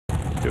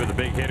Two of the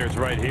big hitters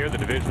right here. The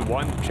Division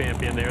I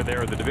champion there,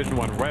 the Division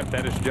I rep.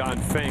 That is John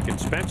Finke. And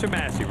Spencer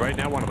Massey, right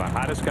now one of the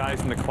hottest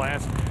guys in the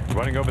class,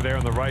 running over there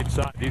on the right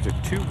side. These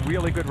are two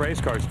really good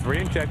race cars. 3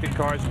 injected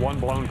cars, 1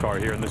 blown car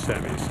here in the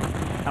semis.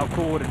 How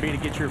cool would it be to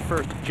get your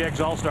first Jegs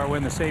All-Star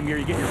win the same year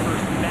you get your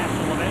first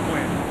national event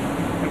win?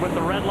 And with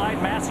the red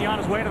light, Massey on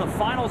his way to the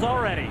finals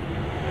already.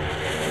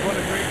 What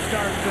a great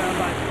start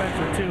by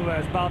Spencer, too.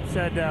 As Bob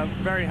said,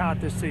 very hot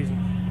this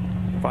season.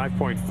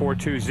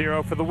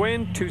 5.420 for the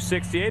win,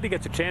 268. He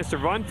gets a chance to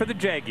run for the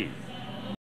Jaggy.